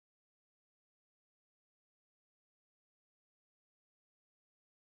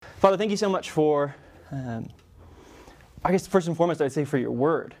Father, thank you so much for, I guess first and foremost, I'd say for your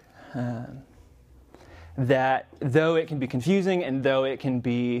word. That though it can be confusing and though it can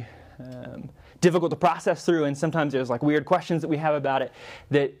be difficult to process through, and sometimes there's like weird questions that we have about it,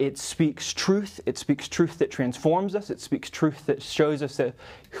 that it speaks truth. It speaks truth that transforms us. It speaks truth that shows us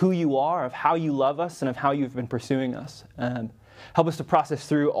who you are, of how you love us, and of how you've been pursuing us. Help us to process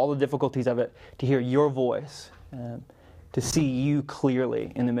through all the difficulties of it, to hear your voice, to see you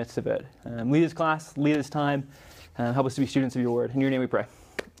clearly in the midst of it. Lead this class, lead this time. Help us to be students of your word. In your name we pray.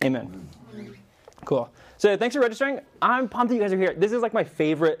 Amen. Cool. So thanks for registering. I'm pumped that you guys are here. This is like my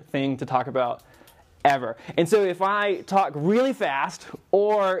favorite thing to talk about ever. And so if I talk really fast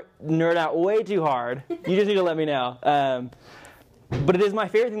or nerd out way too hard, you just need to let me know. But it is my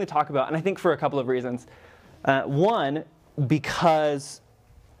favorite thing to talk about, and I think for a couple of reasons. One, because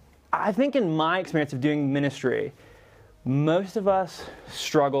I think in my experience of doing ministry, most of us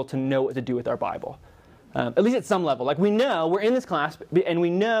struggle to know what to do with our Bible. At least at some level. Like we know, we're in this class, and we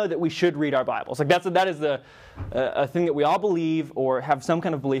know that we should read our Bibles. Like that is a thing that we all believe or have some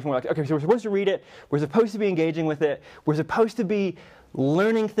kind of belief. And we're like, okay, so we're supposed to read it. We're supposed to be engaging with it. We're supposed to be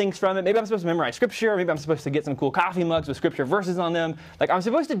learning things from it. Maybe I'm supposed to memorize Scripture. Or maybe I'm supposed to get some cool coffee mugs with Scripture verses on them. Like I'm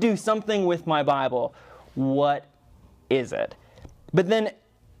supposed to do something with my Bible. What is it? But then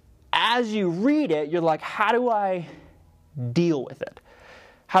as you read it, you're like, how do I deal with it?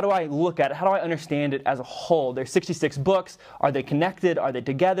 How do I look at it? How do I understand it as a whole? There's 66 books. Are they connected? Are they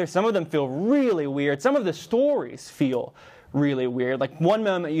together? Some of them feel really weird. Some of the stories feel really weird. Like one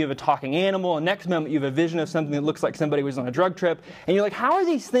moment you have a talking animal, and next moment you have a vision of something that looks like somebody was on a drug trip. And you're like, how are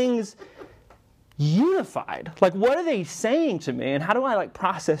these things unified? Like, what are they saying to me? And how do I like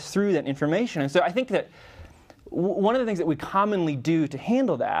process through that information? And so I think that one of the things that we commonly do to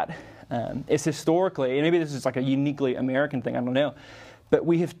handle that is historically, and maybe this is like a uniquely American thing, I don't know, but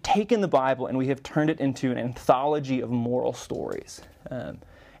we have taken the Bible and we have turned it into an anthology of moral stories.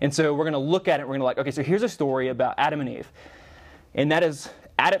 And so we're going to look at it, we're going to like, okay, so here's a story about Adam and Eve. And that is,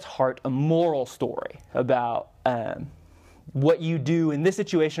 at its heart, a moral story about what you do in this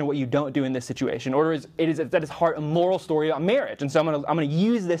situation and what you don't do in this situation. Or it is at its heart a moral story about marriage. And so I'm going to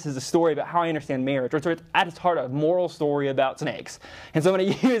use this as a story about how I understand marriage. Or it's at its heart a moral story about snakes. And so I'm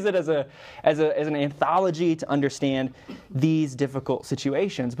going to use it as an anthology to understand these difficult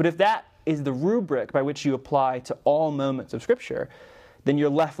situations. But if that is the rubric by which you apply to all moments of Scripture, then you're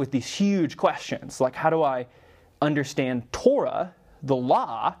left with these huge questions. Like, how do I understand Torah, the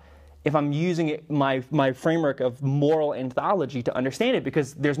law, if I'm using it, my framework of moral anthology to understand it?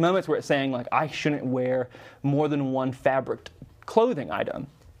 Because there's moments where it's saying, like, I shouldn't wear more than one fabric clothing item.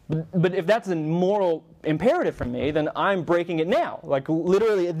 But if that's a moral imperative for me, then I'm breaking it now. Like,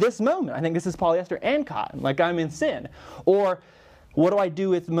 literally at this moment. I think this is polyester and cotton. Like, I'm in sin. Or what do I do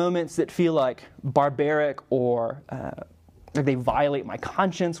with moments that feel like barbaric or like they violate my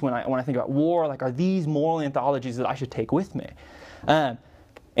conscience when I think about war? Like, are these moral anthologies that I should take with me?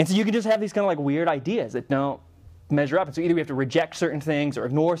 And so you can just have these kind of like weird ideas that don't measure up. And so either we have to reject certain things or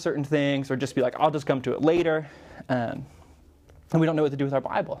ignore certain things or just be like, I'll just come to it later. And we don't know what to do with our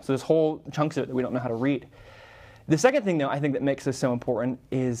Bible. So there's whole chunks of it that we don't know how to read. The second thing, though, I think that makes this so important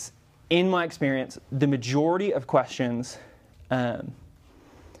is, in my experience, the majority of questions that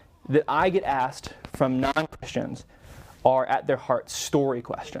I get asked from non-Christians are at their heart story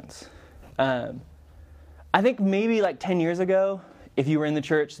questions. I think maybe like 10 years ago, if you were in the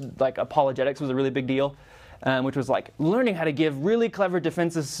church, like apologetics was a really big deal, which was like learning how to give really clever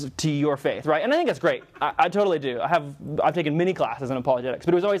defenses to your faith, right? And I think that's great. I totally do. I've taken many classes in apologetics,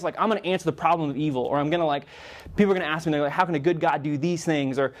 but it was always like, I'm going to answer the problem of evil, or I'm going to like, people are going to ask me, they're like, how can a good God do these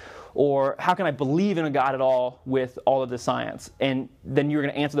things, or how can I believe in a God at all with all of the science? And then you're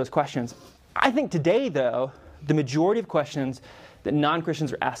going to answer those questions. I think today, though, the majority of questions that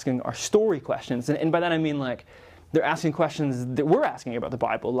non-Christians are asking are story questions, and by that I mean like, they're asking questions that we're asking about the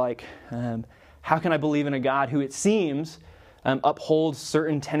Bible, like how can I believe in a God who, it seems, upholds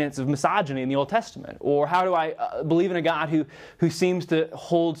certain tenets of misogyny in the Old Testament? Or how do I believe in a God who seems to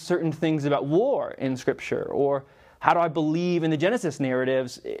hold certain things about war in Scripture? Or how do I believe in the Genesis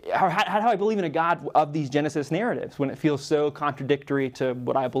narratives? How do I believe in a God of these Genesis narratives when it feels so contradictory to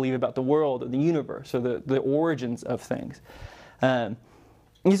what I believe about the world or the universe or the origins of things?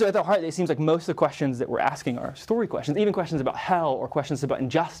 And so at the heart, it seems like most of the questions that we're asking are story questions. Even questions about hell or questions about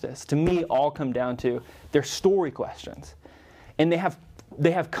injustice, to me, all come down to they're story questions. And they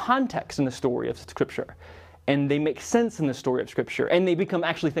have context in the story of Scripture. And they make sense in the story of Scripture. And they become,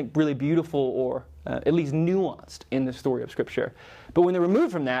 actually, I think, really beautiful or at least nuanced in the story of Scripture. But when they're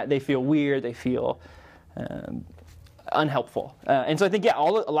removed from that, they feel weird, they feel unhelpful. And so I think, a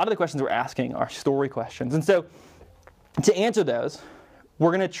lot of the questions we're asking are story questions. And so to answer those,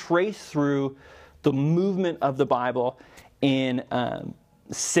 we're going to trace through the movement of the Bible in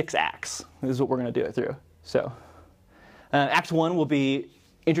 6 acts. This is what we're going to do it through. So Act 1 will be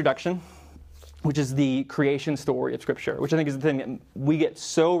introduction, which is the creation story of Scripture, which I think is the thing that we get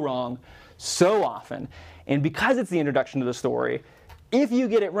so wrong so often. And because it's the introduction to the story, if you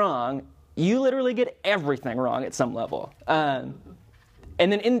get it wrong, you literally get everything wrong at some level. And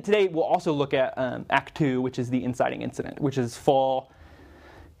then today we'll also look at Act 2, which is the inciting incident, which is fall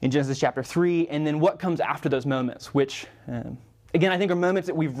in Genesis chapter 3, and then what comes after those moments, which, again, I think are moments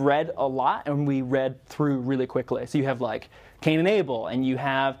that we've read a lot and we read through really quickly. So you have like Cain and Abel, and you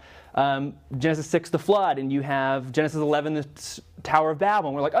have Genesis 6, the flood, and you have Genesis 11, the Tower of Babel.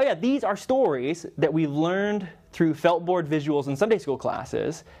 And we're like, oh yeah, these are stories that we've learned through felt board visuals in Sunday school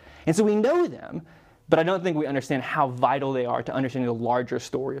classes. And so we know them, but I don't think we understand how vital they are to understanding the larger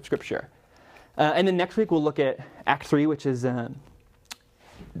story of Scripture. And then next week we'll look at Act 3, which is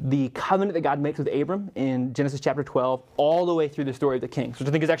the covenant that God makes with Abram in Genesis chapter 12, all the way through the story of the kings, which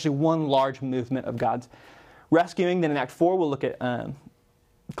I think is actually one large movement of God's rescuing. Then in Act 4 we'll look at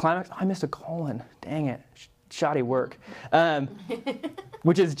climax. Oh, I missed a colon. Dang it. Shoddy work.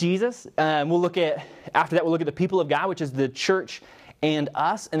 Which is Jesus. We'll look at, after that, we'll look at the people of God, which is the church and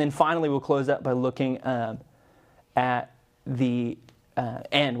us. And then finally, we'll close up by looking at the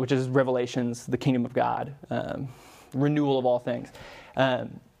end, which is Revelations, the kingdom of God, renewal of all things.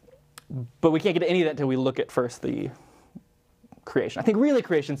 But we can't get to any of that until we look at first the creation. I think really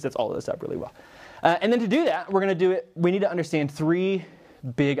creation sets all of this up really well. And then to do that, we're going to do it, we need to understand 3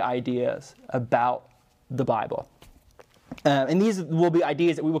 big ideas about the Bible. And these will be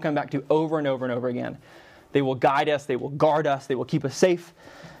ideas that we will come back to over and over and over again. They will guide us, they will guard us, they will keep us safe,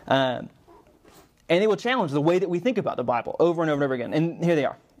 and they will challenge the way that we think about the Bible over and over and over again. And here they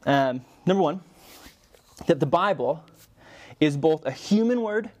are. Number 1, that the Bible is both a human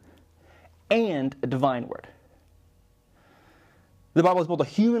word and a divine word. The Bible is both a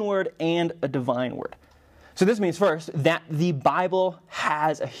human word and a divine word. So this means, first, that the Bible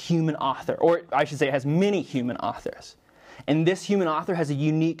has a human author, or I should say it has many human authors. And this human author has a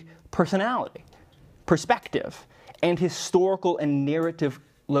unique personality, perspective, and historical and narrative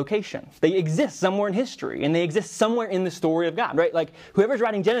location. They exist somewhere in history, and they exist somewhere in the story of God, right? Like, whoever's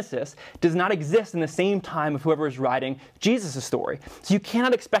writing Genesis does not exist in the same time of whoever is writing Jesus' story. So you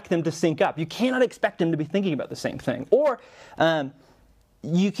cannot expect them to sync up. You cannot expect them to be thinking about the same thing. Or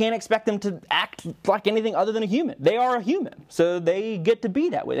you can't expect them to act like anything other than a human. They are a human, so they get to be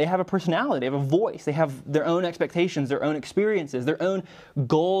that way. They have a personality, they have a voice, they have their own expectations, their own experiences, their own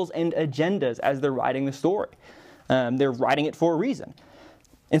goals and agendas as they're writing the story. They're writing it for a reason.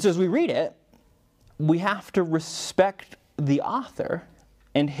 And so as we read it, we have to respect the author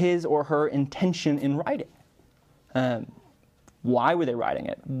and his or her intention in writing. Why were they writing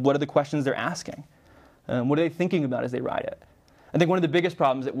it? What are the questions they're asking? What are they thinking about as they write it? I think one of the biggest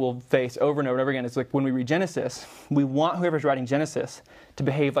problems that we'll face over and over and over again is like when we read Genesis, we want whoever's writing Genesis to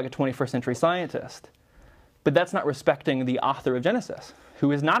behave like a 21st century scientist. But that's not respecting the author of Genesis,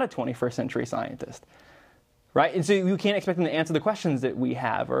 who is not a 21st century scientist. Right? And so you can't expect them to answer the questions that we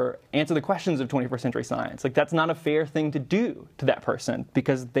have or answer the questions of 21st century science. Like, that's not a fair thing to do to that person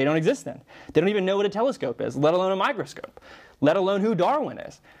because they don't exist then. They don't even know what a telescope is, let alone a microscope, let alone who Darwin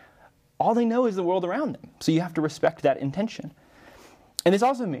is. All they know is the world around them. So you have to respect that intention. And this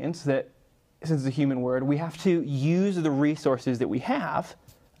also means that, since it's a human word, we have to use the resources that we have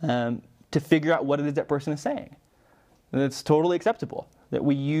to figure out what it is that person is saying. And it's totally acceptable that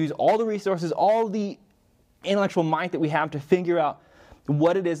we use all the resources, all the intellectual might that we have to figure out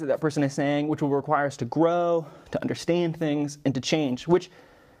what it is that that person is saying, which will require us to grow, to understand things, and to change, which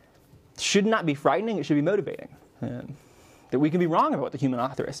should not be frightening, it should be motivating. That we can be wrong about what the human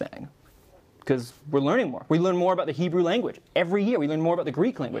author is saying. Because we're learning more. We learn more about the Hebrew language every year. We learn more about the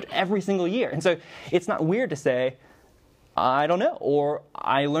Greek language every single year. And so it's not weird to say, I don't know, or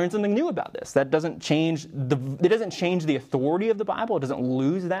I learned something new about this. That doesn't change the authority of the Bible. It doesn't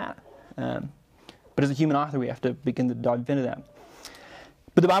lose that. But as a human author, we have to begin to dive into that.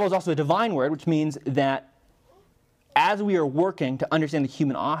 But the Bible is also a divine word, which means that as we are working to understand the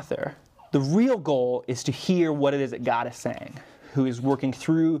human author, the real goal is to hear what it is that God is saying, who is working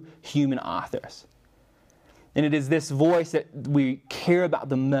through human authors. And it is this voice that we care about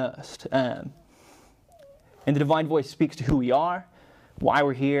the most. And the divine voice speaks to who we are, why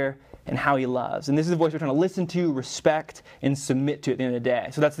we're here, and how he loves. And this is the voice we're trying to listen to, respect, and submit to at the end of the day.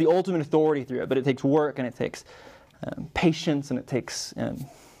 So that's the ultimate authority through it, but it takes work, and it takes patience, and it takes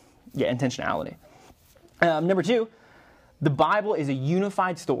intentionality. Number 2, the Bible is a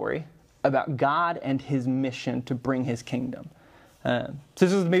unified story about God and his mission to bring his kingdom. So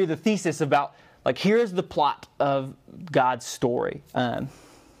this is maybe the thesis about, like, here's the plot of God's story.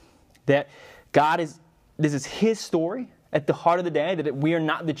 That this is his story at the heart of the day, that we are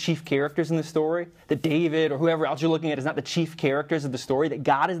not the chief characters in the story, that David or whoever else you're looking at is not the chief characters of the story, that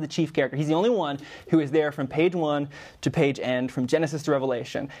God is the chief character. He's the only one who is there from page 1 to page end, from Genesis to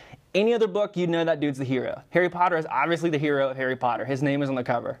Revelation. Any other book, you'd know that dude's the hero. Harry Potter is obviously the hero of Harry Potter. His name is on the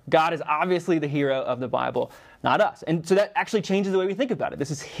cover. God is obviously the hero of the Bible, not us. And so that actually changes the way we think about it.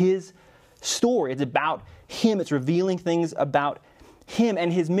 This is his story. It's about him. It's revealing things about him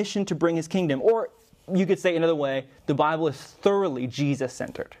and his mission to bring his kingdom. Or you could say another way, the Bible is thoroughly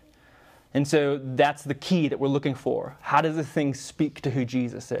Jesus-centered. And so that's the key that we're looking for. How does this thing speak to who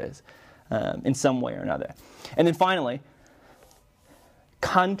Jesus is in some way or another? And then finally,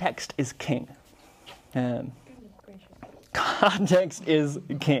 context is king. Context is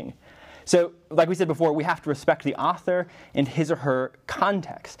king. So, like we said before, we have to respect the author and his or her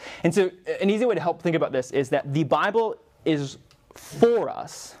context. And so an easy way to help think about this is that the Bible is for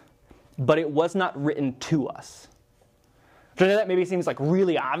us, but it was not written to us. So I know that maybe seems like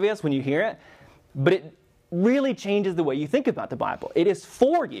really obvious when you hear it, but it really changes the way you think about the Bible. It is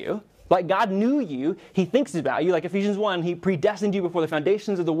for you. Like, God knew you, he thinks about you. Like Ephesians 1, he predestined you before the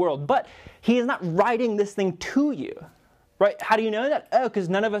foundations of the world. But he is not writing this thing to you. Right? How do you know that? Oh, because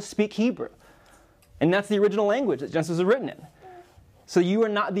none of us speak Hebrew. And that's the original language that Genesis was written in. So you are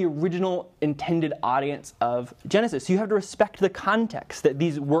not the original intended audience of Genesis. You have to respect the context that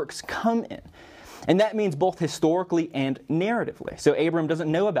these works come in. And that means both historically and narratively. So Abram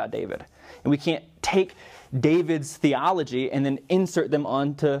doesn't know about David. And we can't take David's theology and then insert them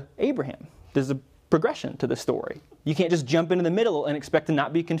onto Abraham. There's a progression to the story. You can't just jump into the middle and expect to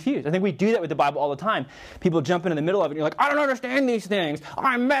not be confused. I think we do that with the Bible all the time. People jump into the middle of it and you're like, I don't understand these things.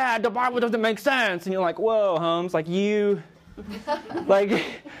 I'm mad. The Bible doesn't make sense. And you're like, whoa, Holmes, like you... like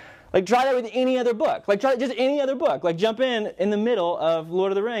try that with any other book. Like, try just any other book. Like, jump in the middle of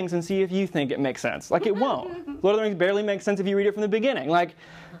Lord of the Rings and see if you think it makes sense. Like, it won't. Lord of the Rings barely makes sense if you read it from the beginning. Like,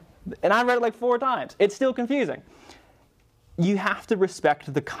 and I've read it like 4 times. It's still confusing. You have to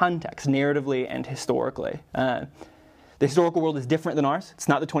respect the context, narratively and historically. The historical world is different than ours. It's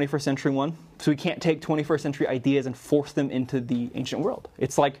not the 21st century one. So we can't take 21st century ideas and force them into the ancient world.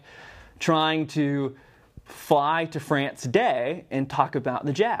 It's like trying to fly to France today and talk about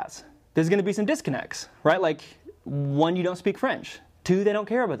the jazz. There's going to be some disconnects, right? Like, 1, you don't speak French. 2, they don't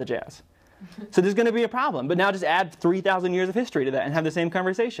care about the jazz. So there's going to be a problem. But now just add 3,000 years of history to that and have the same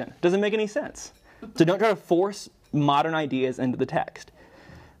conversation. Doesn't make any sense. So don't try to force modern ideas into the text.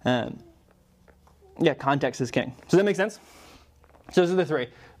 Context is king. Does that make sense? So those are the 3.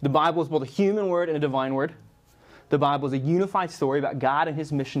 The Bible is both a human word and a divine word. The Bible is a unified story about God and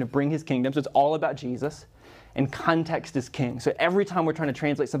his mission to bring his kingdom. So it's all about Jesus. And context is king. So every time we're trying to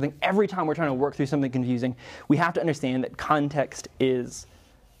translate something, every time we're trying to work through something confusing, we have to understand that context is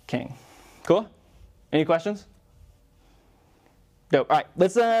king. Cool? Any questions? Dope. All right,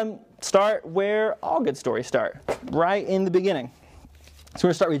 let's start where all good stories start, right in the beginning. So we're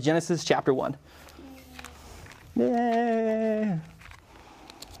going to start with Genesis chapter 1. Yay!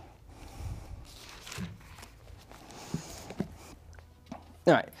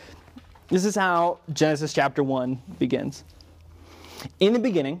 All right. This is how Genesis chapter 1 begins. In the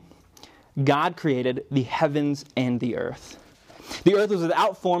beginning, God created the heavens and the earth. The earth was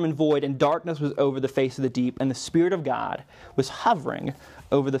without form and void, and darkness was over the face of the deep, and the Spirit of God was hovering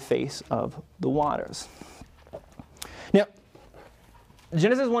over the face of the waters. Now,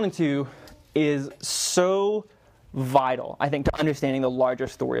 Genesis 1 and 2 is so vital, I think, to understanding the larger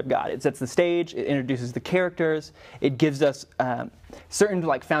story of God. It sets the stage, it introduces the characters, it gives us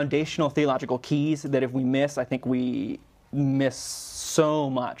certain foundational theological keys that if we miss, I think we miss so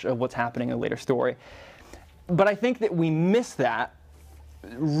much of what's happening in the later story. But I think that we miss that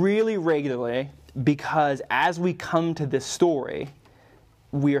really regularly because as we come to this story,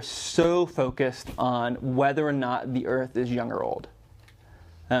 we are so focused on whether or not the earth is young or old.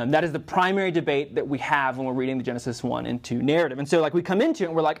 That is the primary debate that we have when we're reading the Genesis 1 and 2 narrative. And so we come into it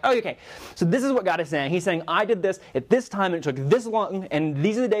and we're like, oh, okay, so this is what God is saying. He's saying, I did this at this time and it took this long, and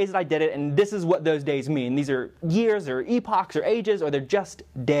these are the days that I did it, and this is what those days mean. These are years or epochs or ages, or they're just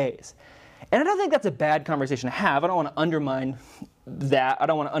days. And I don't think that's a bad conversation to have. I don't want to undermine that. I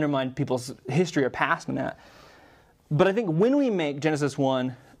don't want to undermine people's history or past in that. But I think when we make Genesis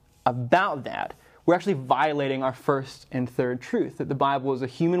 1 about that, we're actually violating our first and third truth, that the Bible is a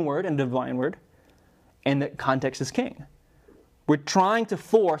human word and a divine word, and that context is king. We're trying to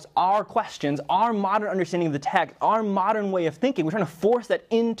force our questions, our modern understanding of the text, our modern way of thinking. We're trying to force that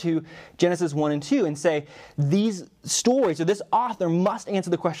into Genesis 1 and 2 and say, these stories or this author must answer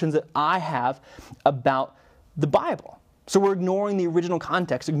the questions that I have about the Bible. So we're ignoring the original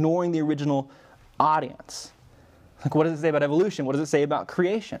context, ignoring the original audience. Like, what does it say about evolution? What does it say about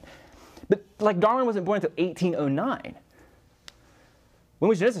creation? But like, Darwin wasn't born until 1809. When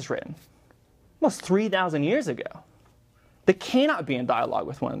was Genesis written? Almost 3,000 years ago. They cannot be in dialogue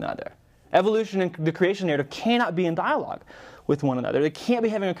with one another. Evolution and the creation narrative cannot be in dialogue with one another. They can't be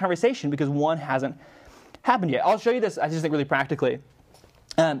having a conversation because one hasn't happened yet. I'll show you this, I just think, really practically.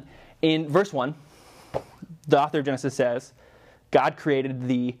 In verse 1, the author of Genesis says, God created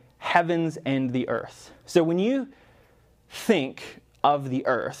the heavens and the earth. So when you think of the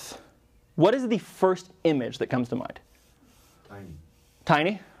earth, what is the first image that comes to mind? Tiny.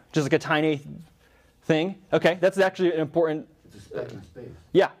 Tiny? Just like a tiny thing? Okay, that's actually an important... It's a speck in space.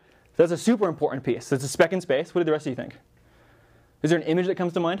 Yeah, that's a super important piece. It's a speck in space. What do the rest of you think? Is there an image that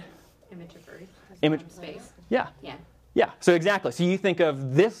comes to mind? Image of Earth. Image. Space. Yeah. Yeah. Yeah, so exactly. So you think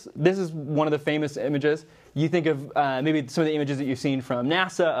of this is one of the famous images. You think of maybe some of the images that you've seen from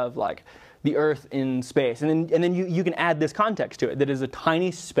NASA of like the Earth in space. And then you can add this context to it, that is a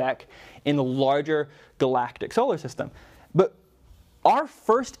tiny speck in the larger galactic solar system. But our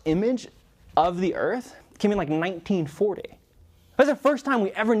first image of the Earth came in like 1940. That was the first time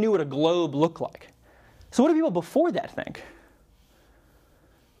we ever knew what a globe looked like. So what do people before that think?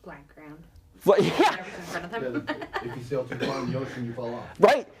 Black ground. Well, yeah. Everything's in front of them. If you sail too far in the ocean, you fall off.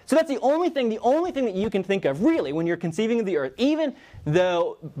 Right? So that's the only thing that you can think of, really, when you're conceiving of the Earth. Even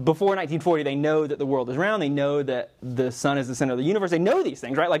though before 1940 they know that the world is round, they know that the sun is the center of the universe, they know these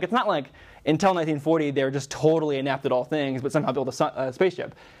things, right? Like, it's not like until 1940 they're just totally inept at all things, but somehow build a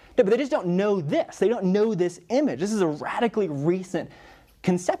spaceship. No, but they just don't know this. They don't know this image. This is a radically recent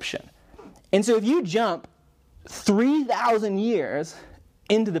conception. And so if you jump 3,000 years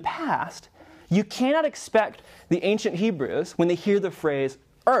into the past, you cannot expect the ancient Hebrews, when they hear the phrase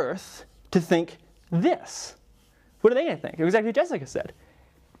earth, to think this. What are they going to think? Exactly what Jessica said.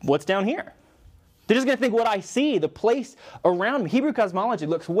 What's down here? They're just going to think what I see, the place around me. Hebrew cosmology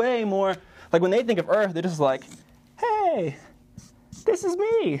looks way more like when they think of earth, they're just like, hey, this is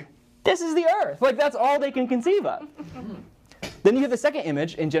me. This is the earth. Like, that's all they can conceive of. Then you have the second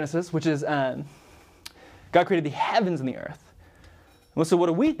image in Genesis, which is God created the heavens and the earth. Well, so what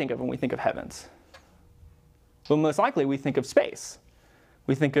do we think of when we think of heavens? Well, most likely we think of space.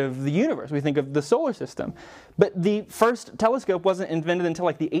 We think of the universe. We think of the solar system. But the first telescope wasn't invented until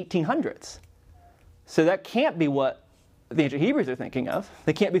like the 1800s. So that can't be what the ancient Hebrews are thinking of.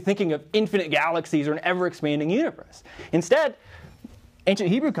 They can't be thinking of infinite galaxies or an ever-expanding universe. Instead, ancient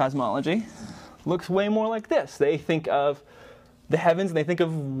Hebrew cosmology looks way more like this. They think of the heavens and they think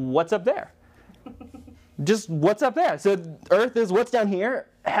of what's up there. Just what's up there. So earth is what's down here.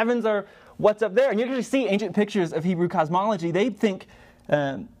 Heavens are what's up there. And you can actually see ancient pictures of Hebrew cosmology. They think,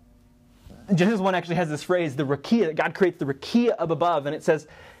 Genesis 1 actually has this phrase, the rakia, that God creates the rakia up above. And it says,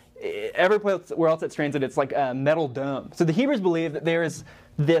 everywhere else it's translated, it's like a metal dome. So the Hebrews believe that there is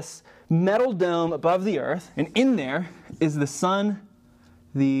this metal dome above the earth. And in there is the sun,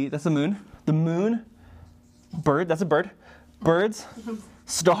 that's the moon, bird, that's a bird, birds,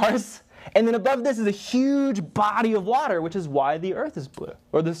 stars. And then above this is a huge body of water, which is why the earth is blue,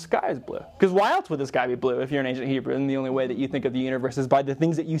 or the sky is blue. Because why else would the sky be blue if you're an ancient Hebrew? And the only way that you think of the universe is by the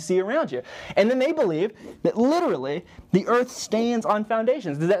things that you see around you. And then they believe that literally the earth stands on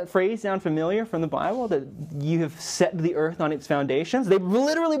foundations. Does that phrase sound familiar from the Bible, that you have set the earth on its foundations? They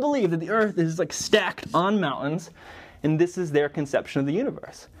literally believe that the earth is like stacked on mountains, and this is their conception of the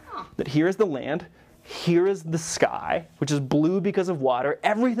universe. That here is the land, here is the sky, which is blue because of water.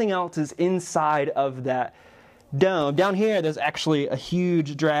 Everything else is inside of that dome. Down here, there's actually a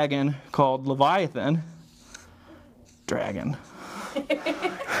huge dragon called Leviathan. Dragon.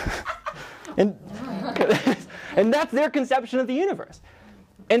 and that's their conception of the universe.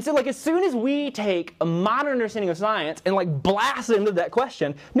 And so, like, as soon as we take a modern understanding of science and, like, blast it into that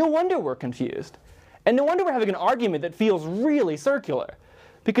question, no wonder we're confused. And no wonder we're having an argument that feels really circular.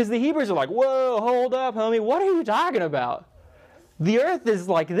 Because the Hebrews are like, whoa, hold up, homie, what are you talking about? The earth is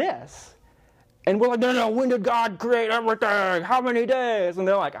like this. And we're like, no, when did God create everything? How many days? And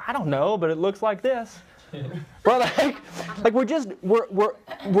they're like, I don't know, but it looks like this. But like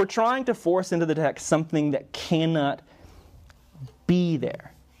we're trying to force into the text something that cannot be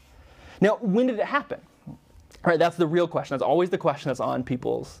there. Now, when did it happen? All right, that's the real question. That's always the question that's on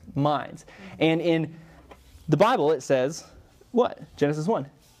people's minds. And in the Bible, it says, what? Genesis 1.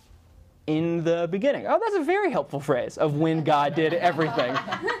 in the beginning. Oh, that's a very helpful phrase of when God did everything.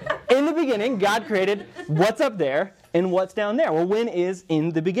 In the beginning, God created what's up there and what's down there. Well, when is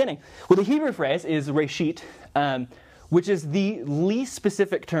in the beginning? Well, the Hebrew phrase is reshit, which is the least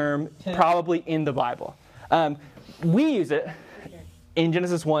specific term probably in the Bible. We use it in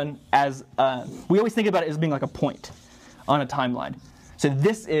Genesis 1 as, we always think about it as being like a point on a timeline. So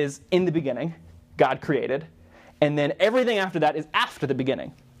this is in the beginning, God created, and then everything after that is after the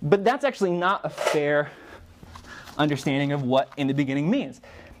beginning. But that's actually not a fair understanding of what in the beginning means.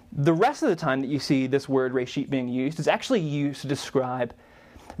 The rest of the time that you see this word reshit being used is actually used to describe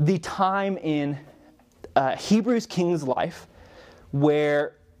the time in Hebrews king's life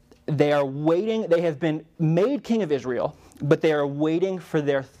where they are waiting, they have been made king of Israel, but they are waiting for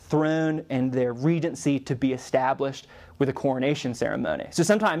their throne and their regency to be established with a coronation ceremony. So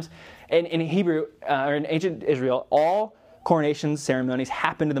sometimes in Hebrew, or in ancient Israel, all coronation ceremonies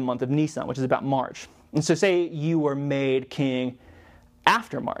happen in the month of Nisan, which is about March. And so say you were made king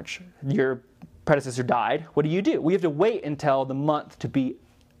after March. Your predecessor died. What do? We have to wait until the month to be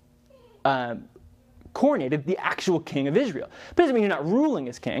coronated the actual king of Israel. But it doesn't mean you're not ruling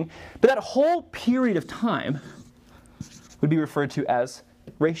as king. But that whole period of time would be referred to as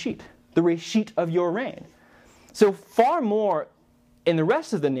reshit, the reshit of your reign. So far more in the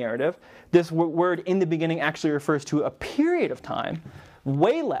rest of the narrative, this word in the beginning actually refers to a period of time,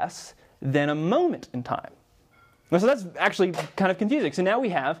 way less than a moment in time. So that's actually kind of confusing. So now we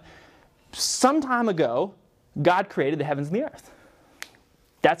have, some time ago, God created the heavens and the earth.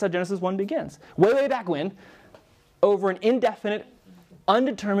 That's how Genesis 1 begins. Way, way back when, over an indefinite,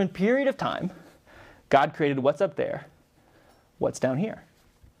 undetermined period of time, God created what's up there, what's down here.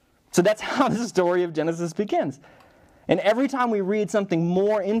 So that's how the story of Genesis begins. And every time we read something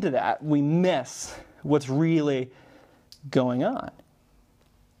more into that, we miss what's really going on.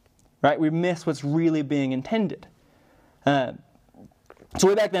 Right? We miss what's really being intended. So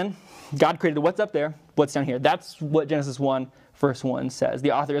way back then, God created what's up there, what's down here. That's what Genesis 1, verse 1 says.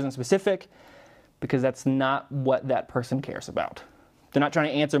 The author isn't specific because that's not what that person cares about. They're not trying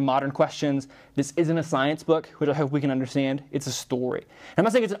to answer modern questions. This isn't a science book, which I hope we can understand. It's a story. And I'm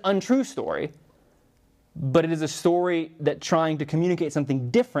not saying it's an untrue story, but it is a story that's trying to communicate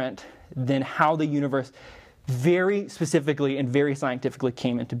something different than how the universe very specifically and very scientifically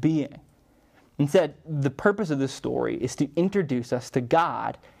came into being. Instead, the purpose of this story is to introduce us to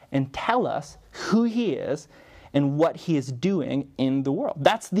God and tell us who He is and what He is doing in the world.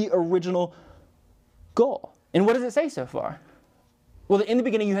 That's the original goal. And what does it say so far? Well, in the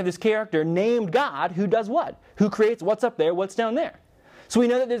beginning, you have this character named God who does what? Who creates what's up there, what's down there. So we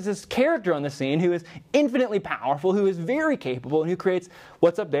know that there's this character on the scene who is infinitely powerful, who is very capable, and who creates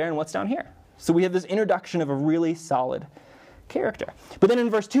what's up there and what's down here. So we have this introduction of a really solid character. But then in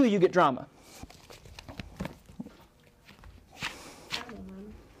verse 2, you get drama.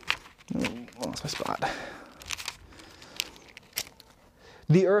 Lost my spot.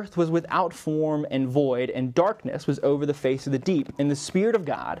 The earth was without form and void, and darkness was over the face of the deep, and the Spirit of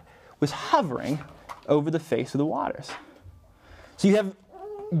God was hovering over the face of the waters. So you have,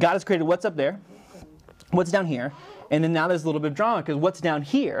 God has created what's up there, what's down here, and then now there's a little bit of drama, because what's down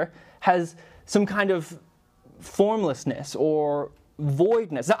here has some kind of formlessness or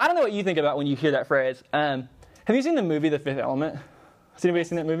voidness. Now, I don't know what you think about when you hear that phrase. Have you seen the movie The Fifth Element? Has anybody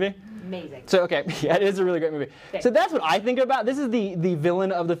seen that movie? Amazing. So, okay, yeah, it is a really great movie. So that's what I think about. This is the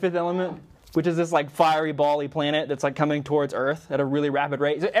villain of The Fifth Element, which is this like fiery, bally planet that's like coming towards Earth at a really rapid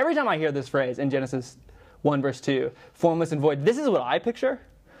rate. So every time I hear this phrase in Genesis 1 verse 2, formless and void, this is what I picture.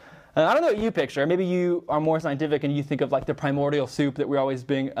 I don't know what you picture. Maybe you are more scientific and you think of like the primordial soup that we're always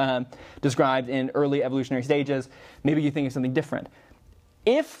being described in early evolutionary stages. Maybe you think of something different.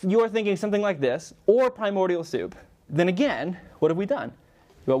 If you're thinking something like this, or primordial soup, then again, what have we done?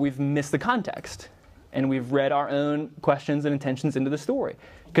 Well, we've missed the context, and we've read our own questions and intentions into the story,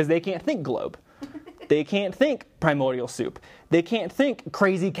 because they can't think globe. They can't think primordial soup. They can't think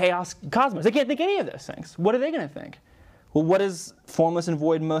crazy chaos cosmos. They can't think any of those things. What are they going to think? Well, what is formless and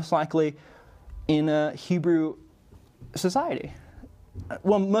void most likely in a Hebrew society?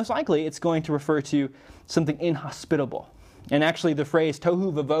 Well, most likely it's going to refer to something inhospitable. And actually the phrase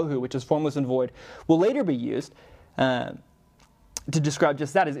tohu vavohu, which is formless and void, will later be used to describe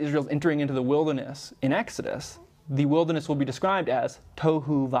just that. As Israel's entering into the wilderness in Exodus, the wilderness will be described as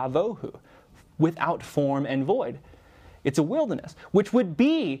tohu vavohu, without form and void. It's a wilderness, which would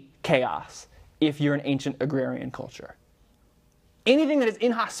be chaos if you're an ancient agrarian culture. Anything that is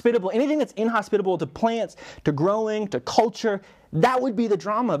inhospitable, anything that's inhospitable to plants, to growing, to culture, that would be the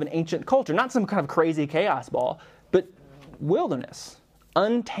drama of an ancient culture. Not some kind of crazy chaos ball, but wilderness,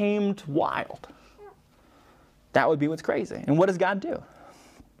 untamed wild. That would be what's crazy. And what does God do?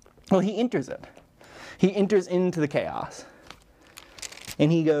 Well, he enters it. He enters into the chaos.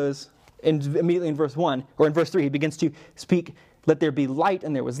 And he goes, and immediately in verse 1, or in verse 3, he begins to speak, let there be light,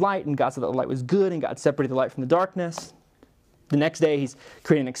 and there was light, and God said that the light was good, and God separated the light from the darkness. The next day, he's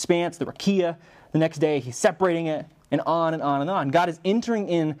creating an expanse, the rakia. The next day, he's separating it, and on and on and on. God is entering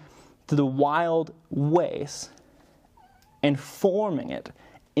into the wild waste and forming it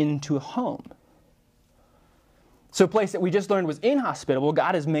into a home. So a place that we just learned was inhospitable,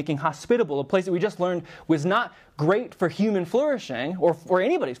 God is making hospitable. A place that we just learned was not great for human flourishing or for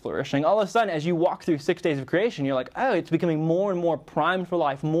anybody's flourishing. All of a sudden, as you walk through 6 days of creation, you're like, oh, it's becoming more and more primed for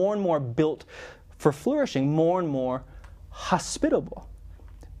life, more and more built for flourishing, more and more hospitable.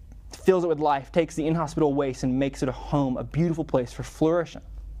 Fills it with life, takes the inhospitable waste and makes it a home, a beautiful place for flourishing.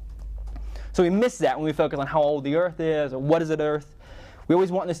 So we miss that when we focus on how old the earth is or what is it earth. We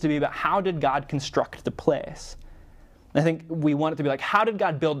always want this to be about how did God construct the place. I think we want it to be like, how did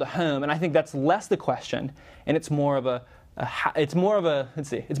God build the home? And I think that's less the question, and it's more of a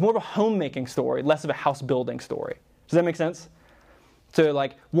homemaking story, less of a house building story. Does that make sense? So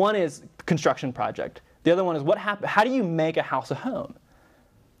like one is construction project. The other one is how do you make a house a home?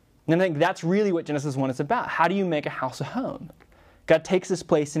 And I think that's really what Genesis 1 is about. How do you make a house a home? God takes this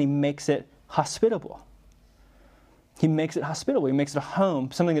place and he makes it hospitable. He makes it hospitable. He makes it a home,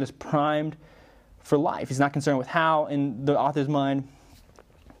 something that is primed for life. He's not concerned with how in the author's mind,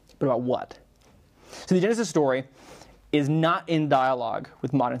 but about what. So the Genesis story is not in dialogue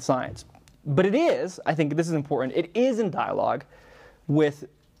with modern science. But it is, I think this is important, it is in dialogue with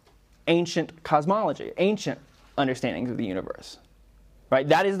ancient cosmology, ancient understandings of the universe. Right?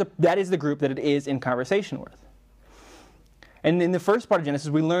 That is the group that it is in conversation with. And in the first part of Genesis,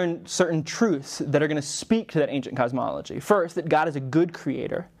 we learn certain truths that are going to speak to that ancient cosmology. First, that God is a good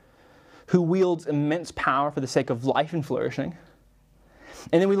creator who wields immense power for the sake of life and flourishing.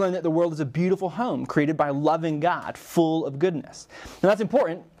 And then we learn that the world is a beautiful home created by a loving God, full of goodness. Now that's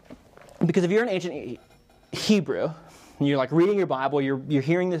important because if you're an ancient Hebrew, and you're like reading your Bible, you're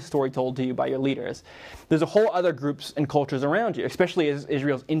hearing this story told to you by your leaders, there's a whole other groups and cultures around you, especially as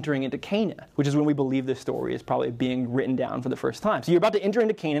Israel's entering into Canaan, which is when we believe this story is probably being written down for the first time. So you're about to enter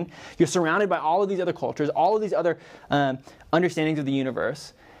into Canaan, you're surrounded by all of these other cultures, all of these other understandings of the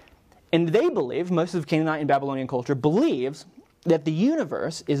universe, and they believe, most of Canaanite and Babylonian culture believes that the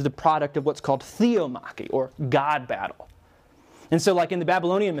universe is the product of what's called theomachy, or God battle. And so like in the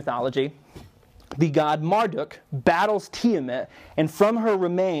Babylonian mythology, the god Marduk battles Tiamat, and from her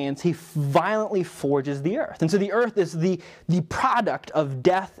remains he violently forges the earth. And so the earth is the product of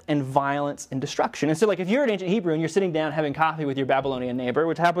death and violence and destruction. And so like if you're an ancient Hebrew and you're sitting down having coffee with your Babylonian neighbor,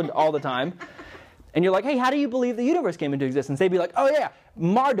 which happened all the time, and you're like, hey, how do you believe the universe came into existence? They'd be like, oh yeah,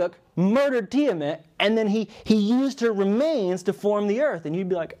 Marduk murdered Tiamat, and then he used her remains to form the earth. And you'd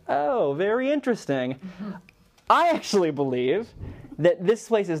be like, oh, very interesting. Mm-hmm. I actually believe that this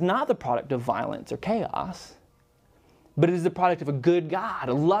place is not the product of violence or chaos, but it is the product of a good God,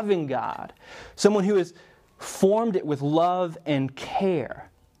 a loving God, someone who has formed it with love and care.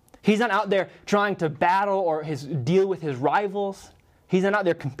 He's not out there trying to battle or deal with his rivals. He's not out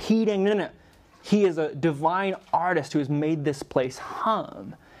there competing. No. He is a divine artist who has made this place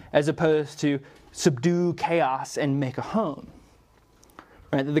hum, as opposed to subdue chaos and make a home.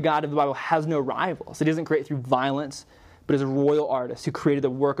 Right? The God of the Bible has no rivals. He doesn't create through violence, but is a royal artist who created a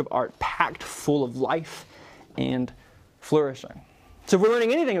work of art packed full of life and flourishing. So if we're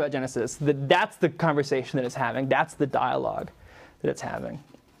learning anything about Genesis, that's the conversation that it's having. That's the dialogue that it's having.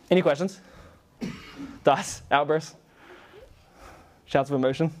 Any questions? Thoughts? Outbursts? Shouts of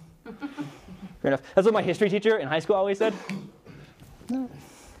emotion? Fair enough. That's what my history teacher in high school always said. No.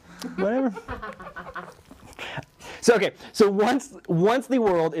 Whatever. So once the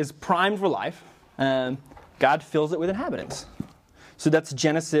world is primed for life, God fills it with inhabitants. So that's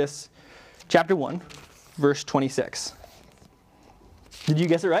Genesis chapter 1, verse 26. Did you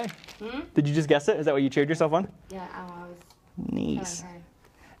guess it right? Did you just guess it? Is that what you cheered yourself on? Yeah, I was. Nice.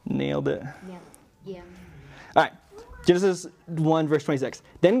 Nailed it. Yeah. All right. Genesis 1, verse 26.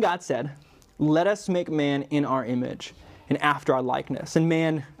 Then God said, let us make man in our image and after our likeness. And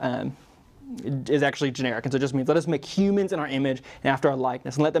man is actually generic, and so it just means let us make humans in our image and after our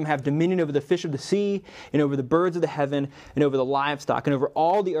likeness, and let them have dominion over the fish of the sea, and over the birds of the heaven, and over the livestock, and over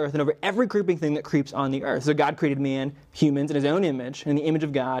all the earth, and over every creeping thing that creeps on the earth. So God created man, humans, in his own image. In the image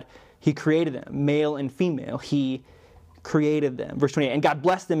of God, he created them, male and female. He created them. Verse 28, and God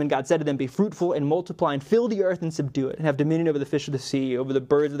blessed them, and God said to them, be fruitful and multiply, and fill the earth and subdue it, and have dominion over the fish of the sea, over the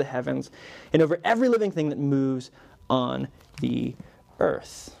birds of the heavens, and over every living thing that moves on the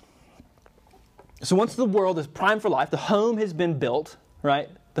earth. So once the world is primed for life, the home has been built, right?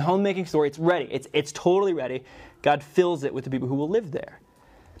 The homemaking story, it's ready. It's totally ready. God fills it with the people who will live there.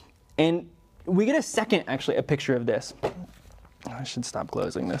 And we get a picture of this. I should stop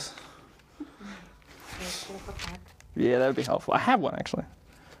closing this. Yeah, that would be helpful. I have one, actually.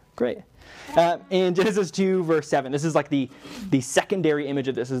 Great. In Genesis 2, verse 7, this is like the secondary image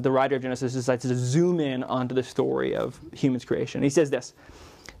of this, is the writer of Genesis decides to zoom in onto the story of humans' creation. He says this,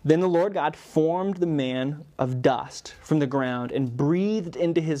 "Then the Lord God formed the man of dust from the ground and breathed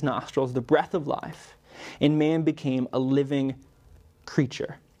into his nostrils the breath of life, and man became a living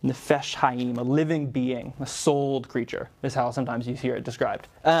creature." Nefesh Hayim, a living being, a souled creature, is how sometimes you hear it described.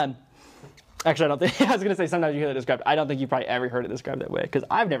 Actually, I don't think, I was going to say sometimes you hear it described. I don't think you've probably ever heard it described that way, because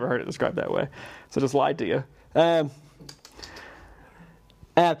I've never heard it described that way. So I just lied to you.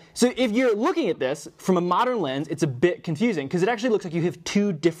 So if you're looking at this from a modern lens, it's a bit confusing, because it actually looks like you have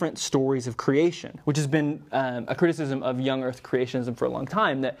two different stories of creation, which has been a criticism of young earth creationism for a long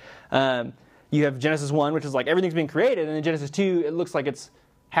time, that you have Genesis 1, which is like everything's being created, and in Genesis 2, it looks like it's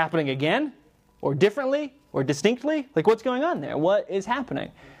happening again, or differently, or distinctly. Like, what's going on there? What is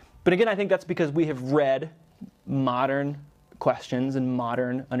happening? But again, I think that's because we have read modern questions and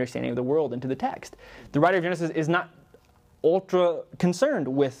modern understanding of the world into the text. The writer of Genesis is not ultra concerned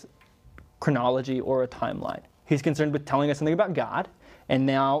with chronology or a timeline. He's concerned with telling us something about God, and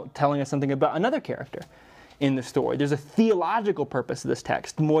now telling us something about another character in the story. There's a theological purpose to this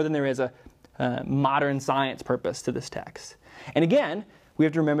text more than there is a modern science purpose to this text. And again, we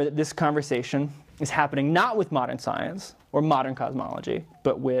have to remember that this conversation is happening not with modern science or modern cosmology,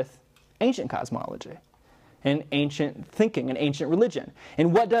 but with ancient cosmology and ancient thinking and ancient religion.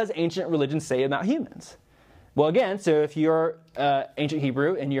 And what does ancient religion say about humans? Well, again, so if you're ancient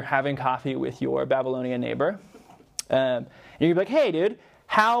Hebrew and you're having coffee with your Babylonian neighbor, and you're like, "Hey, dude,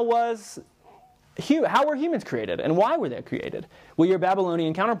 how were humans created, and why were they created?" Well, your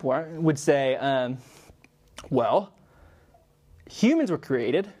Babylonian counterpart would say, well, humans were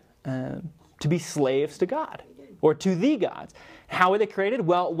created to be slaves to God, or to the gods. How were they created?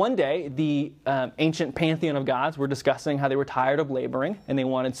 Well, one day, the ancient pantheon of gods were discussing how they were tired of laboring, and they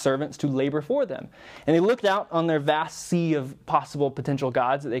wanted servants to labor for them. And they looked out on their vast sea of possible potential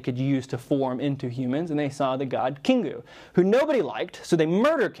gods that they could use to form into humans, and they saw the god Kingu, who nobody liked, so they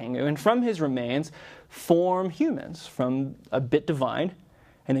murder Kingu, and from his remains form humans from a bit divine,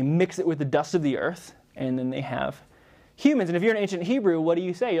 and they mix it with the dust of the earth, and then they have humans. And if you're an ancient Hebrew, what do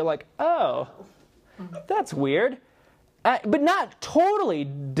you say? You're like, "Oh, that's weird." But not totally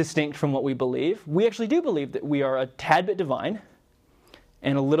distinct from what we believe. We actually do believe that we are a tad bit divine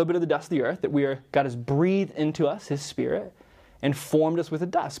and a little bit of the dust of the earth, that God has breathed into us His Spirit and formed us with the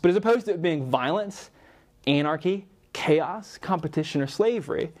dust. But as opposed to it being violence, anarchy, chaos, competition, or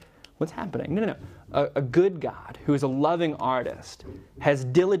slavery, what's happening? No. A good God who is a loving artist has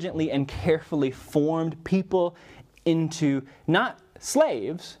diligently and carefully formed people into not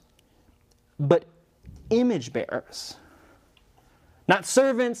slaves, but image bearers. Not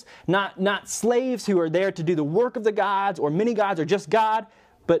servants, not slaves who are there to do the work of the gods or many gods or just God,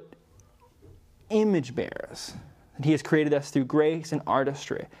 but image bearers. And He has created us through grace and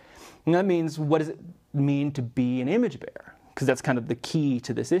artistry. And that means, what does it mean to be an image bearer? Because that's kind of the key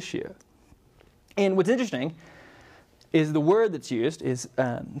to this issue. And what's interesting is the word that's used is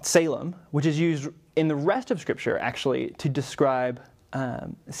Salem, which is used in the rest of Scripture actually to describe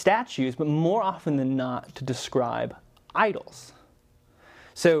statues, but more often than not to describe idols.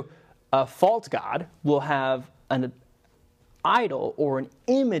 So a false god will have an idol or an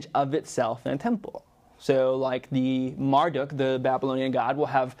image of itself in a temple. So like the Marduk, the Babylonian god, will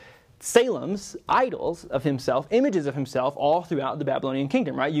have Salem's idols of himself, images of himself, all throughout the Babylonian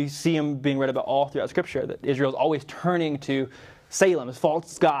kingdom, right? You see them being read about all throughout Scripture, that Israel's always turning to Salem as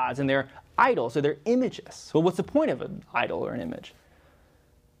false gods, and they're idols, so they're images. Well, what's the point of an idol or an image?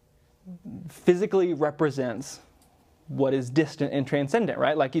 Physically represents what is distant and transcendent,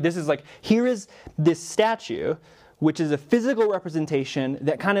 right? Like this is like, here is this statue, which is a physical representation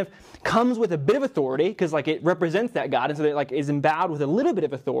that kind of comes with a bit of authority, because like it represents that God, and so it like is endowed with a little bit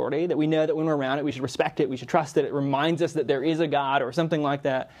of authority that we know that when we're around it, we should respect it, we should trust it. It reminds us that there is a God or something like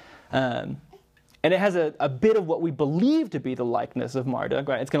that. And it has a bit of what we believe to be the likeness of Marduk,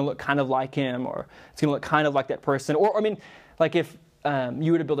 right? It's going to look kind of like him, or it's going to look kind of like that person. Or, I mean, like if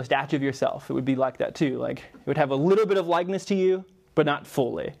you were to build a statue of yourself, it would be like that too. Like it would have a little bit of likeness to you, but not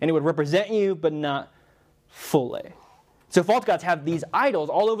fully. And it would represent you, but not fully. So false gods have these idols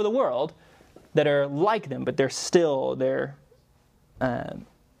all over the world that are like them, but they're silent.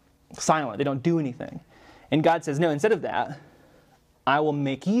 They don't do anything. And God says, no, instead of that, I will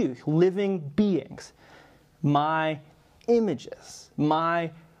make you, living beings, my images,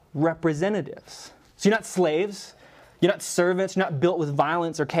 my representatives. So you're not slaves, you're not servants, you're not built with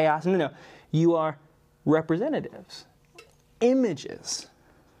violence or chaos. No. You are representatives, images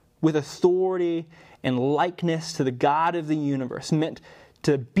with authority and likeness to the God of the universe, meant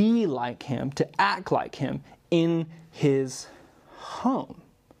to be like him, to act like him in his home.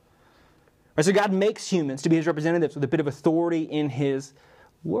 Right, so God makes humans to be his representatives with a bit of authority in his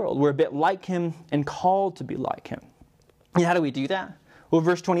world. We're a bit like him and called to be like him. And how do we do that? Well,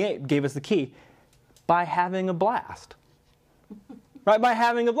 verse 28 gave us the key. By having a blast. Right? By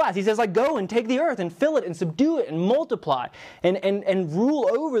having a blast. He says, go and take the earth and fill it and subdue it and multiply and rule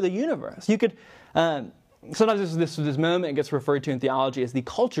over the universe. You could, sometimes this moment gets referred to in theology as the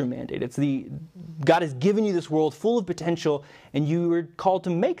culture mandate. It's God has given you this world full of potential and you are called to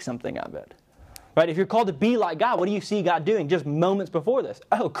make something of it. Right? If you're called to be like God, what do you see God doing just moments before this?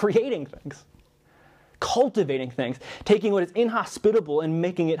 Creating things. Cultivating things. Taking what is inhospitable and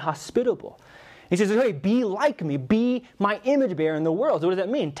making it hospitable. He says, hey, be like me. Be my image bearer in the world. So what does that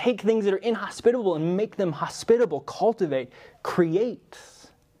mean? Take things that are inhospitable and make them hospitable. Cultivate. Create.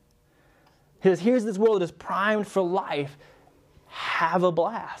 He says, here's this world that is primed for life. Have a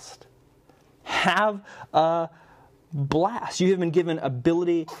blast. Have a blast. You have been given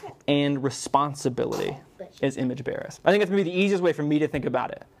ability and responsibility as image bearers. I think that's maybe the easiest way for me to think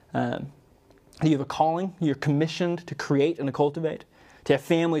about it. You have a calling. You're commissioned to create and to cultivate. To have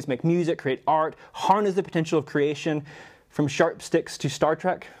families, make music, create art, harness the potential of creation from sharp sticks to Star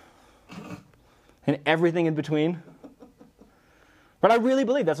Trek and everything in between. But I really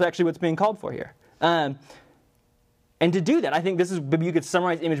believe that's actually what's being called for here. And to do that, I think you could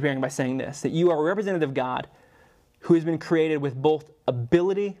summarize image bearing by saying this, that you are a representative of God who has been created with both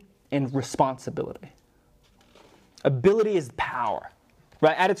ability and responsibility. Ability is power.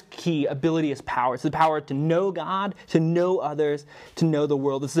 Right? At its key, ability is power. It's the power to know God, to know others, to know the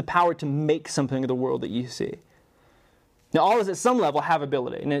world. It's the power to make something of the world that you see. Now, all of us at some level have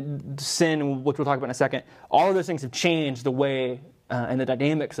ability. And sin, which we'll talk about in a second, all of those things have changed the way and the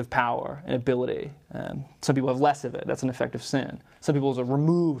dynamics of power and ability. Some people have less of it. That's an effect of sin. Some people's are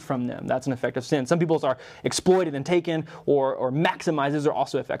removed from them. That's an effect of sin. Some people's are exploited and taken or maximized. Those are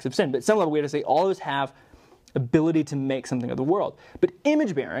also effects of sin. But at some level, we have to say all of us have ability to make something of the world. But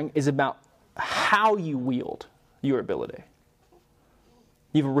image bearing is about how you wield your ability.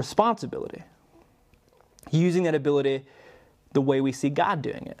 You have a responsibility. Using that ability the way we see God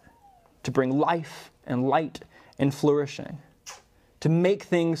doing it. To bring life and light and flourishing. To make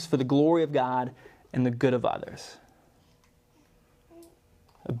things for the glory of God and the good of others.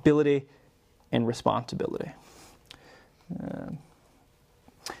 Ability and responsibility.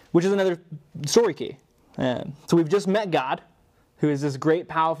 Which is another story key. So we've just met God, who is this great,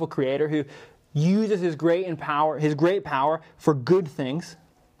 powerful creator who uses his great power for good things,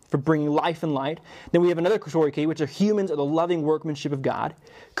 for bringing life and light. Then we have another story key, which are humans are the loving workmanship of God,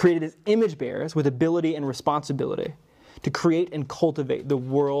 created as image bearers with ability and responsibility to create and cultivate the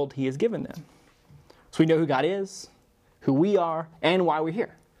world he has given them. So we know who God is, who we are, and why we're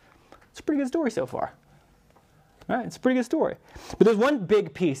here. It's a pretty good story so far. All right, it's a pretty good story. But there's one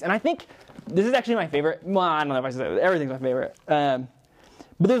big piece, and I think this is actually my favorite. Well, I don't know if I should say everything's my favorite. But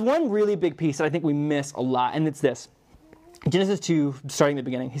there's one really big piece that I think we miss a lot, and it's this. Genesis 2, starting at the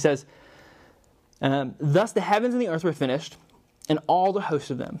beginning, he says, thus the heavens and the earth were finished, and all the hosts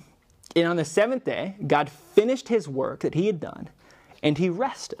of them. And on the seventh day, God finished his work that he had done, and he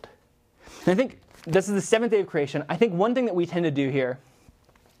rested. And I think this is the seventh day of creation. I think one thing that we tend to do here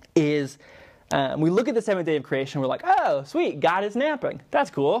is we look at the seventh day of creation, we're like, oh, sweet, God is napping. That's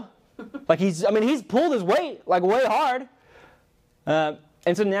cool. He's pulled his weight, way hard.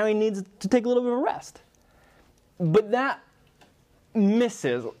 And so now he needs to take a little bit of a rest. But that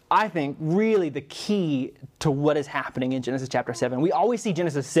misses, I think, really the key to what is happening in Genesis chapter 7. We always see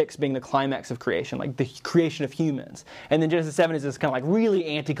Genesis 6 being the climax of creation, the creation of humans. And then Genesis 7 is this kind of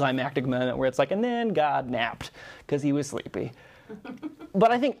really anticlimactic moment where it's and then God napped because he was sleepy.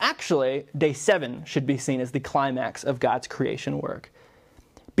 But I think actually day 7 should be seen as the climax of God's creation work.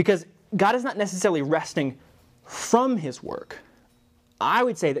 Because God is not necessarily resting from his work. I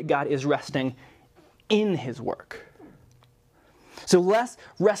would say that God is resting in his work. So less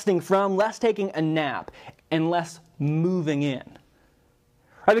resting from, less taking a nap, and less moving in.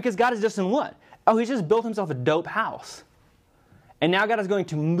 Right? Because God is just in what? Oh, he's just built himself a dope house. And now God is going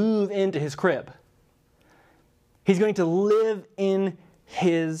to move into his crib. He's going to live in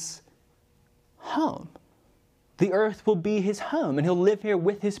his home. the earth will be his home, and he'll live here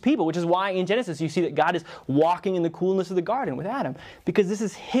with his people, which is why in Genesis you see that God is walking in the coolness of the garden with Adam, because this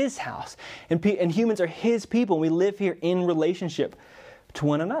is his house, and humans are his people, and we live here in relationship to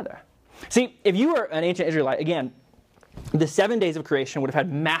one another. See, if you were an ancient Israelite, again, the 7 days of creation would have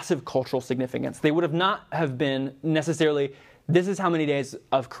had massive cultural significance. They would have not have been necessarily, this is how many days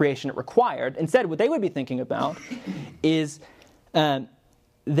of creation it required. Instead, what they would be thinking about is that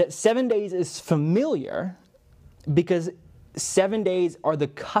 7 days is familiar because 7 days are the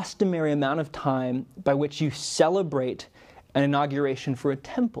customary amount of time by which you celebrate an inauguration for a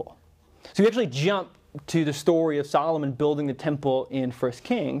temple. So you actually jump to the story of Solomon building the temple in 1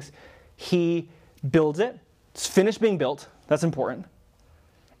 Kings. He builds it. It's finished being built. That's important.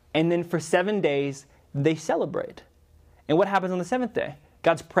 And then for 7 days, they celebrate. And what happens on the seventh day?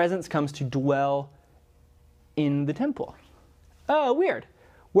 God's presence comes to dwell in the temple. Oh, weird.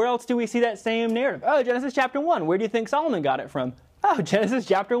 Where else do we see that same narrative? Oh, Genesis chapter 1. Where do you think Solomon got it from? Oh, Genesis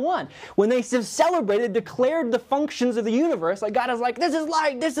chapter 1. When they celebrated, declared the functions of the universe, like God is like, this is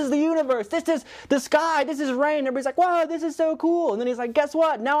light, this is the universe, this is the sky, this is rain. Everybody's like, wow, this is so cool. And then he's like, guess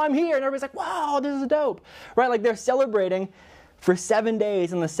what? Now I'm here. And everybody's like, wow, this is dope. Right? Like they're celebrating for 7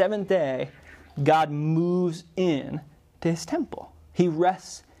 days. And the seventh day, God moves in to his temple. He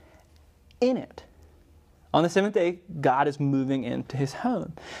rests in it. On the seventh day, God is moving into his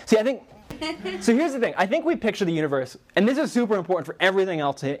home. See, I think, so here's the thing. I think we picture the universe, and this is super important for everything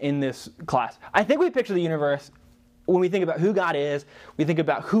else in this class. I think we picture the universe, when we think about who God is, we think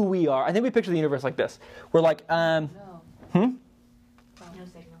about who we are. I think we picture the universe like this. We're like, No signal.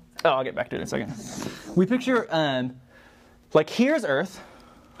 Oh, I'll get back to it in a second. We picture, like here's Earth.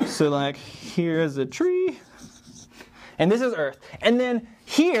 So like here's a tree. And this is Earth. And then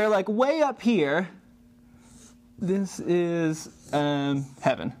here, like way up here, this is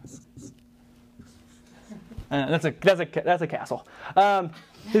heaven. That's a castle.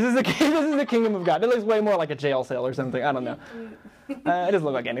 This is the kingdom of God. It looks way more like a jail cell or something. I don't know. It doesn't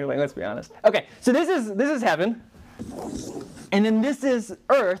look like anything. Let's be honest. Okay, so this is heaven, and then this is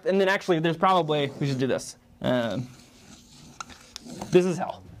earth, and then actually there's probably we should do this. This is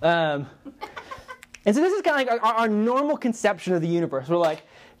hell. And so this is kind of like our normal conception of the universe. We're like,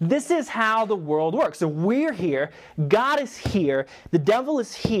 this is how the world works. So we're here, God is here, the devil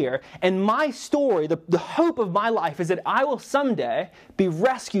is here, and my story, the hope of my life is that I will someday be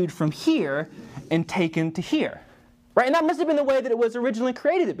rescued from here and taken to here. Right? And that must have been the way that it was originally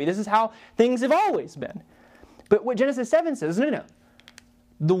created to be. This is how things have always been. But what Genesis 7 says, no.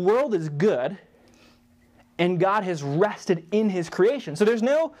 The world is good, and God has rested in his creation. So there's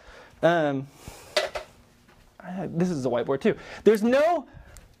no, this is a whiteboard too. There's no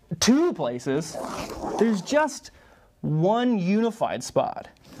two places, there's just one unified spot.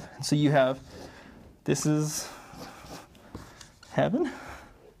 So you have, this is heaven,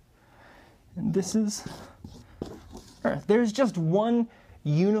 and this is earth. There's just one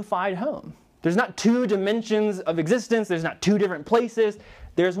unified home. There's not two dimensions of existence, there's not two different places,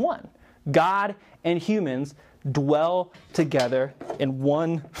 there's one. God and humans dwell together in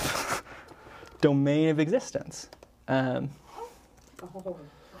one domain of existence. Are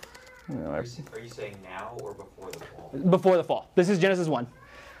you saying now or before the fall? Before the fall. This is Genesis 1.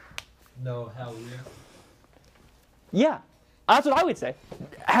 No, hell yeah. Yeah, that's what I would say.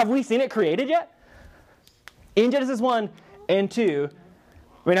 Have we seen it created yet? In Genesis 1 and 2,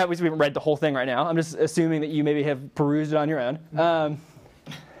 we haven't read the whole thing right now. I'm just assuming that you maybe have perused it on your own.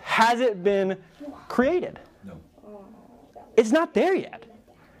 Has it been created? No. It's not there yet.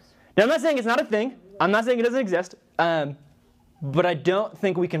 Now, I'm not saying it's not a thing. I'm not saying it doesn't exist. But I don't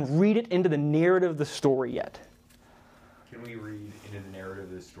think we can read it into the narrative of the story yet. Can we read into the narrative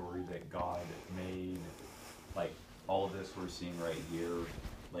of the story that God made, like, all of this we're seeing right here,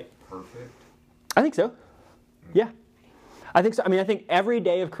 like, perfect? I think so. Yeah. I think so. I mean, I think every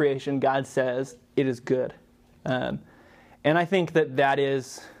day of creation, God says it is good. And I think that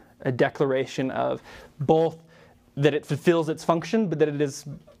is a declaration of both that it fulfills its function, but that it is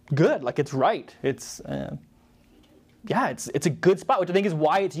good, like it's right. It's a good spot, which I think is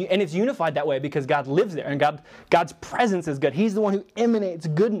why it's unified that way because God lives there and God's presence is good. He's the one who emanates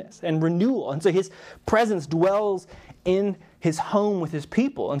goodness and renewal, and so His presence dwells in His home with His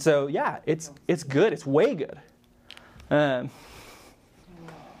people. And so, yeah, it's good. It's way good. Yeah.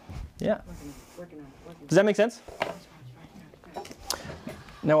 Does that make sense?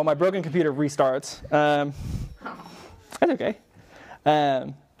 Now, while my broken computer restarts, that's okay.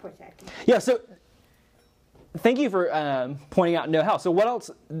 Yeah. So. Thank you for pointing out no hell. So what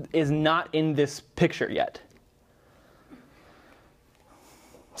else is not in this picture yet?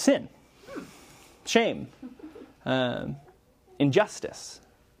 Sin. Shame. injustice,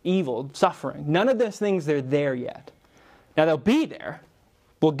 evil, suffering. None of those things are there yet. Now they'll be there.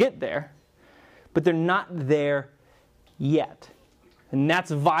 We'll get there. But they're not there yet. And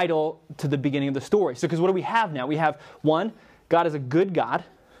that's vital to the beginning of the story. So, because what do we have now? We have, one, God is a good God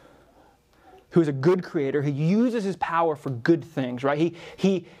who is a good creator, who uses his power for good things, right?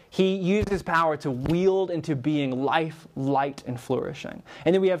 He uses his power to wield into being life, light, and flourishing.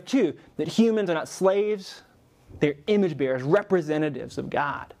 And then we have two, that humans are not slaves, they're image bearers, representatives of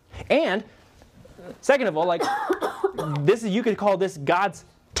God. And, second of all, like, you could call this God's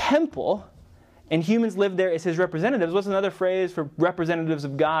temple, and humans live there as his representatives. What's another phrase for representatives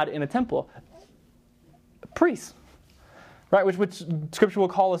of God in a temple? Priests. Right, which Scripture will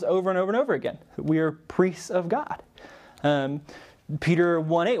call us over and over and over again. We are priests of God. Peter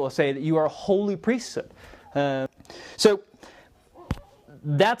 1:8 will say that you are a holy priesthood. So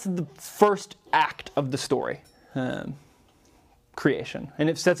that's the first act of the story, creation. And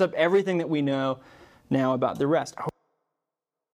it sets up everything that we know now about the rest.